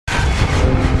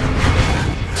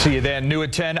See you then. New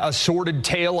at 10, a sordid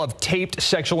tale of taped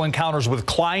sexual encounters with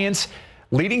clients,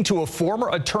 leading to a former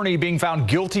attorney being found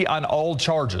guilty on all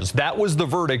charges. That was the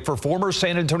verdict for former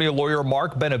San Antonio lawyer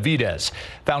Mark Benavides,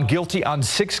 found guilty on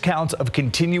 6 counts of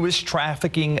continuous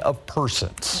trafficking of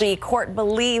persons. The court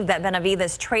believed that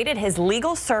Benavides traded his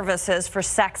legal services for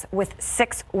sex with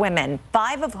 6 women,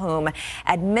 5 of whom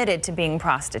admitted to being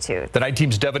prostitutes. The night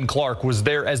team's Devin Clark was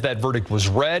there as that verdict was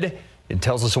read. It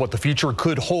tells us what the future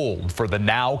could hold for the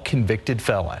now convicted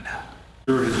felon.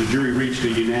 Has the jury reached a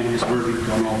unanimous verdict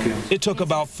on all counts? It took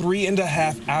about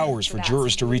 3.5 hours for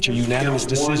jurors to reach a unanimous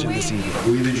decision this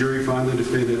evening. We, the jury, find the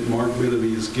defendant Mark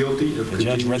Benavides guilty of the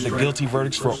judge read the guilty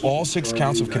verdicts for all 6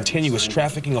 counts of continuous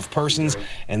trafficking of persons,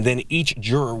 and then each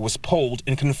juror was polled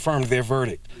and confirmed their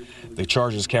verdict. The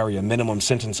charges carry a minimum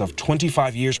sentence of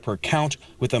 25 years per count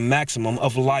with a maximum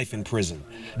of life in prison.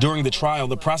 During the trial,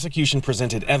 the prosecution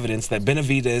presented evidence that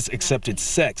Benavides accepted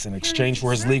sex in exchange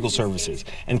for his legal services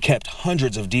and kept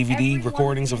hundreds of DVD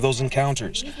recordings of those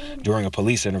encounters. During a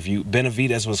police interview,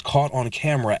 Benavides was caught on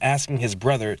camera asking his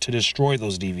brother to destroy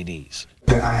those DVDs.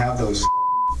 I have those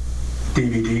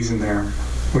DVDs in there.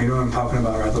 Well, you know what I'm talking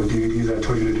about, right? Those DVDs I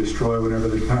told you to destroy whenever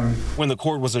they come. When the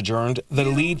court was adjourned, the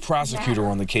lead prosecutor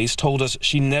on the case told us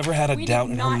she never had a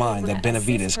doubt in her mind that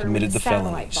Benavides committed the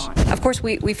felonies. Of course,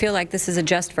 we feel like this is a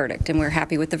just verdict, and we're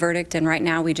happy with the verdict, and right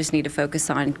now we just need to focus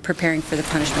on preparing for the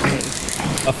punishment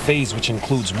phase. A phase which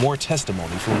includes more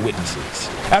testimony from witnesses.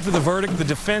 After the verdict, the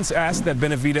defense asked that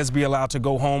Benavides be allowed to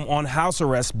go home on house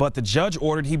arrest, but the judge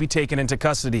ordered he be taken into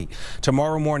custody.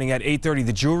 Tomorrow morning at 8:30,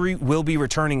 the jury will be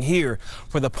returning here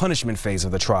for the punishment phase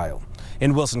of the trial.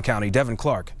 In Wilson County, Devin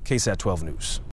Clark, KSAT 12 News.